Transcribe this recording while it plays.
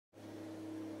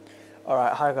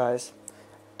Alright, hi guys.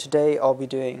 Today I'll be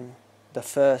doing the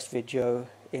first video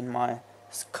in my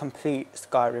complete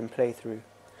Skyrim playthrough.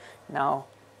 Now,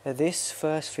 this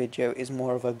first video is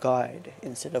more of a guide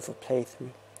instead of a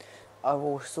playthrough. I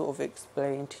will sort of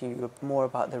explain to you more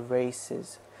about the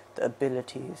races, the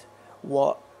abilities,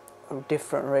 what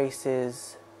different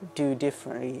races do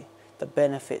differently, the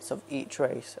benefits of each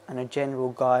race, and a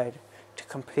general guide to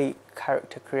complete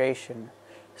character creation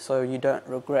so you don't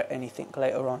regret anything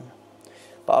later on.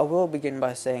 But I will begin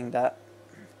by saying that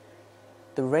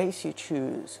the race you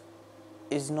choose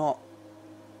is not,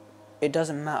 it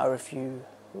doesn't matter if you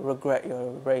regret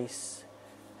your race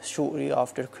shortly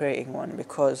after creating one,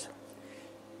 because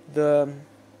you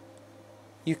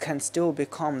can still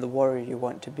become the warrior you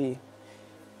want to be.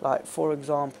 Like, for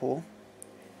example,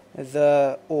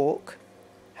 the orc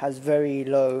has very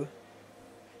low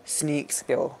sneak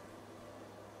skill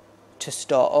to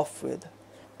start off with,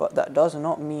 but that does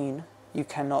not mean you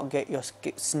cannot get your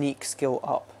sneak skill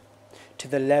up to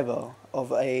the level of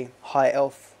a high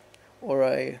elf or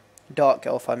a dark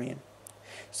elf,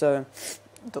 So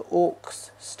the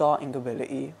orc's starting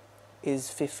ability is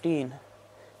 15,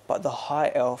 but the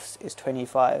high elf's is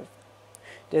 25.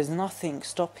 There's nothing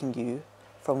stopping you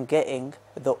from getting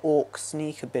the orc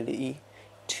sneak ability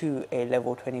to a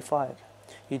level 25.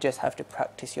 You just have to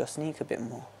practice your sneak a bit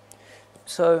more.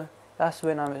 So that's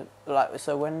when I'm like,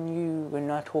 so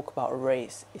when I talk about a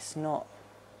race, it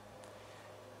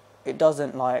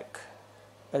doesn't like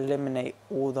eliminate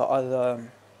all the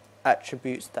other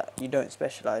attributes that you don't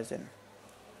specialize in.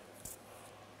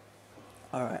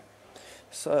 Alright,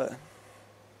 so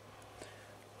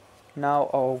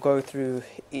now I'll go through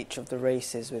each of the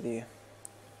races with you.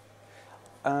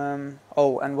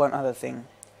 Oh, and one other thing.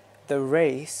 The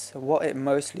race, what it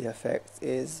mostly affects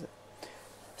is,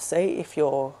 say if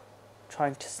you're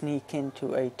trying to sneak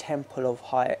into a temple of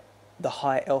the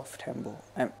high elf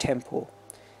temple,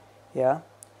 yeah,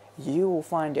 you will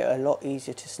find it a lot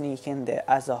easier to sneak in there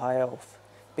as a high elf,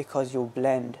 because you'll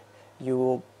blend.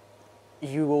 You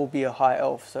will be a high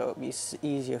elf, so it'll be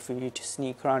easier for you to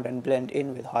sneak around and blend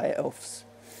in with high elves.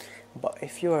 But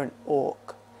if you're an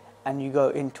orc and you go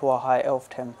into a high elf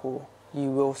temple, you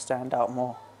will stand out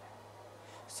more.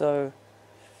 So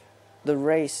the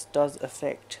race does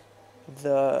affect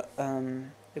the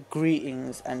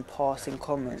greetings and passing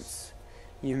comments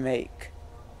you make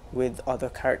with other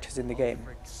characters in the game.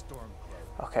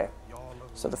 Okay,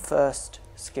 so the first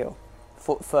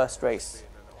first race,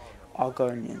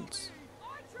 Argonians.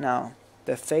 Now,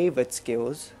 their favoured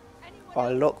skills are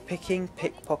lockpicking,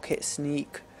 pickpocket,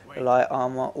 sneak, light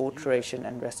armour, alteration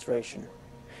and restoration.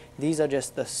 These are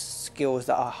just the skills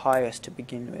that are highest to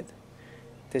begin with.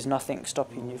 There's nothing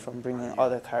stopping you from bringing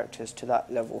other characters to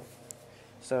that level.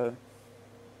 So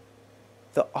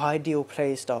the ideal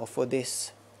playstyle for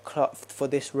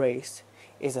this race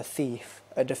is a thief,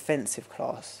 a defensive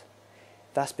class.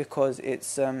 That's because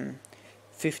it's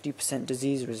 50%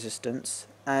 disease resistance,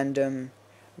 and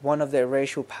one of their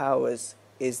racial powers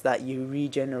is that you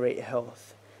regenerate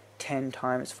health 10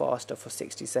 times faster for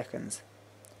 60 seconds.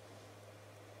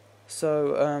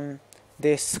 So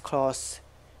this class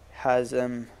has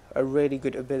a really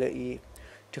good ability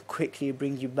to quickly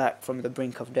bring you back from the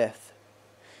brink of death.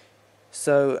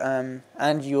 So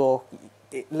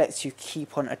it lets you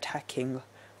keep on attacking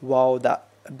while that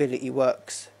ability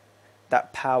works,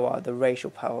 that power, the racial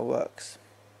power works.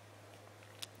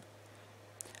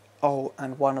 Oh,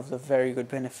 and one of the very good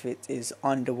benefits is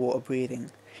underwater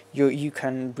breathing. You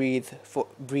can breathe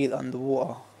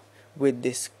underwater with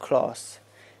this class,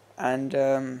 and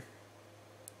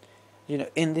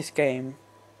in this game,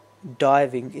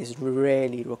 diving is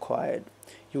rarely required.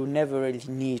 You'll never really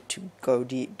need to go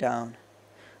deep down,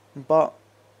 but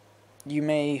you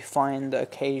may find the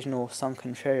occasional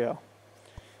sunken treasure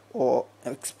or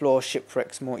explore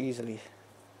shipwrecks more easily.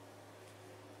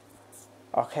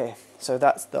 Okay, so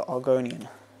that's the Argonian.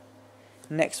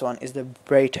 Next one is the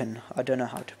Breton. I don't know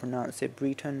how to pronounce it.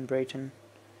 Breton.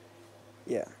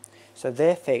 Yeah. So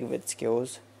their favoured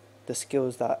skills, the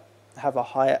skills that have a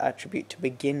higher attribute to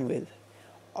begin with,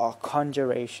 are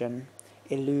conjuration,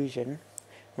 illusion,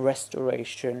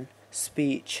 restoration,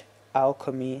 speech,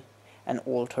 alchemy, and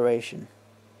alteration.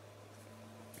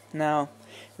 Now,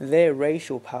 their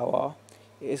racial power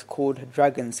is called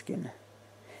dragon skin.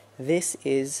 This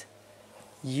is,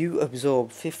 you absorb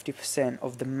 50%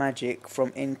 of the magic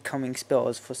from incoming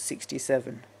spells for 60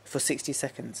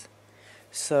 seconds.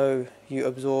 So you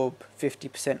absorb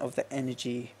 50% of the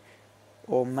energy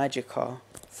or magicka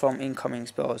from incoming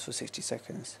spells for 60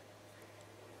 seconds.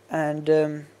 And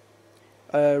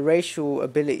racial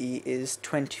ability is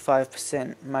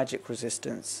 25% magic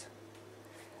resistance.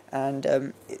 And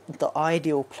the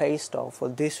ideal playstyle for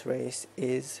this race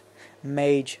is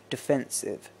mage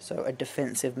defensive, so a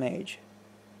defensive mage.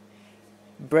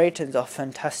 Bratons are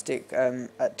fantastic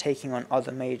at taking on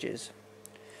other mages,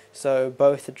 so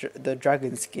both the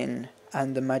dragon skin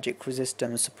and the magic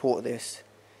resistance support this,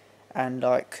 and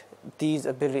like these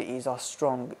abilities are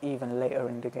strong even later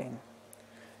in the game.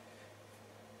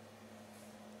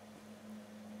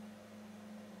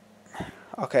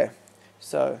 Okay,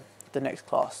 so the next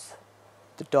class,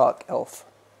 the Dark Elf.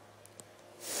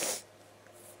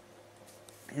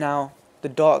 Now, the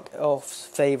Dark Elf's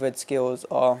favoured skills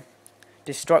are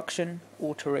Destruction,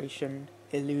 Alteration,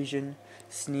 Illusion,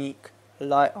 Sneak,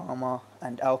 Light Armour,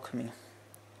 and Alchemy.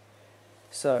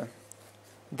 So,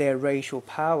 their racial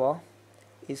power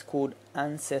is called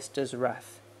Ancestor's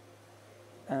Wrath.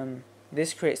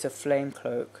 This creates a flame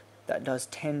cloak that does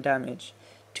 10 damage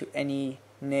to any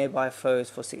nearby foes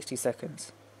for 60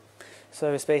 seconds.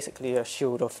 So it's basically a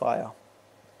shield of fire.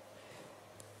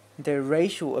 Their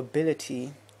racial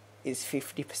ability is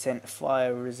 50%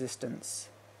 fire resistance.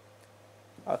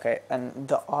 Okay, and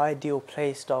the ideal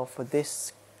playstyle for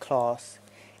this class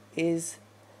is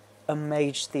a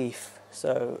mage thief.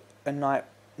 So a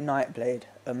nightblade,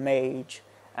 a mage,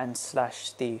 and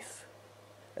slash thief.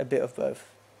 A bit of both.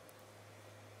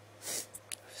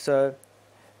 So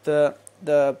the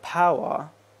power,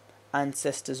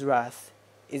 Ancestor's Wrath,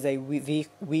 is a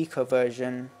weaker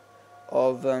version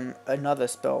of another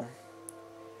spell.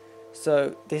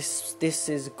 So this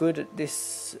is good.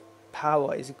 This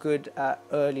power is good at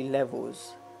early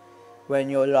levels when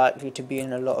you're likely to be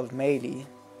in a lot of melee,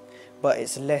 but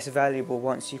it's less valuable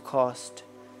once you cast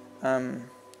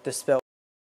the spell.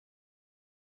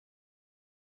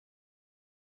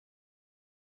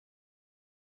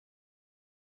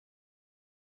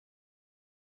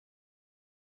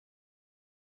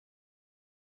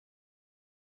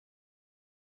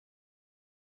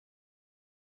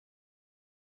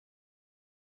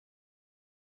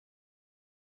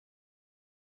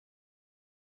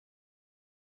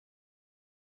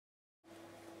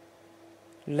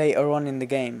 Later on in the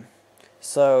game.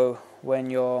 So when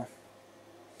you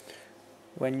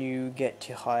get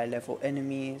to higher level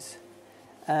enemies,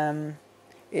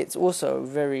 it's also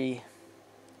very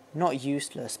not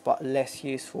useless but less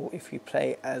useful if you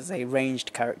play as a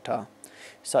ranged character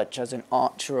such as an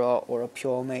archer or a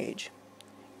pure mage.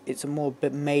 It's a more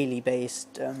melee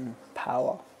based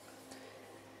power.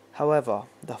 However,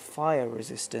 the fire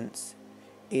resistance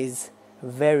is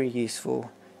very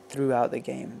useful throughout the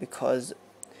game because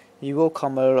you will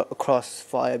come across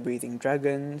fire-breathing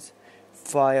dragons,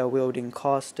 fire-wielding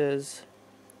casters,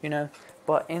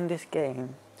 but in this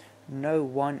game, no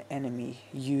one enemy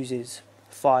uses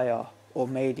fire or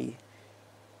melee.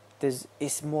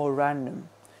 It's more random,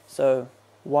 so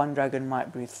one dragon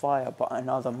might breathe fire, but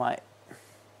another might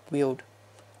wield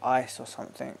ice or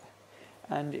something,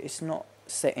 and it's not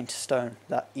set into stone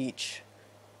that each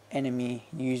enemy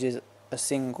uses a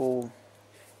single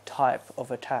type of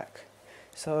attack.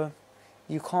 So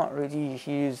you can't really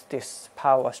use this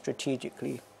power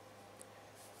strategically.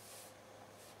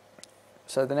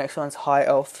 So the next one's High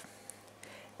Elf.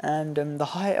 And the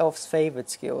High Elf's favoured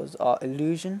skills are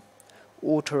Illusion,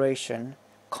 Alteration,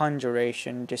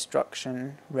 Conjuration,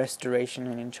 Destruction, Restoration,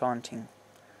 and Enchanting.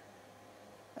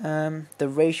 The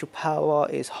racial power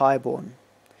is Highborn.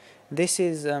 This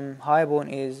is, Highborn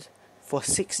is, for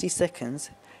 60 seconds,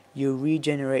 you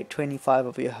regenerate 25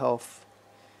 of your health.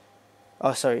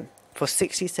 For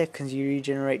 60 seconds you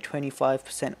regenerate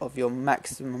 25% of your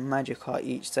maximum magicky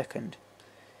each second.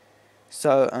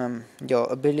 So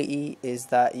your ability is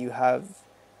that you have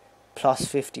plus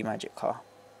 50 magicky.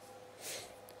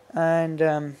 And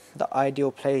the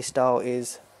ideal playstyle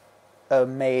is a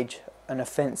mage, an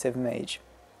offensive mage.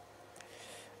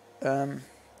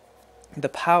 The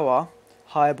power,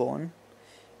 Highborn,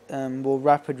 will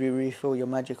rapidly refill your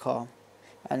magicky,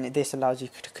 and this allows you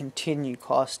to continue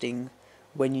casting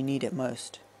when you need it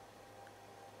most.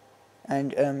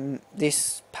 And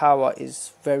this power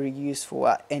is very useful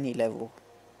at any level,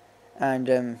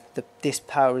 and this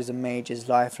power is a mage's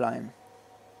lifeline.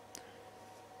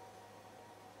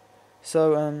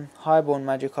 So Highborn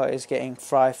magicky is getting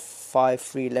 5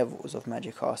 free levels of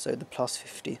magicky, so the plus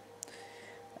 50,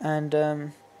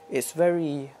 and it's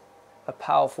very a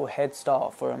powerful head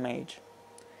start for a mage.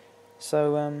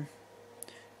 So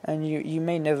and you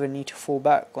may never need to fall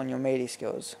back on your melee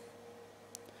skills.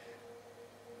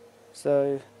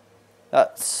 So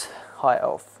that's High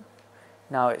Elf.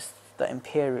 Now it's the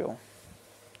Imperial.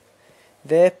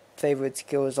 Their favoured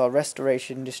skills are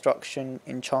Restoration, Destruction,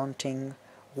 Enchanting,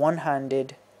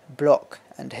 One-Handed, Block,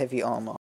 and Heavy Armour.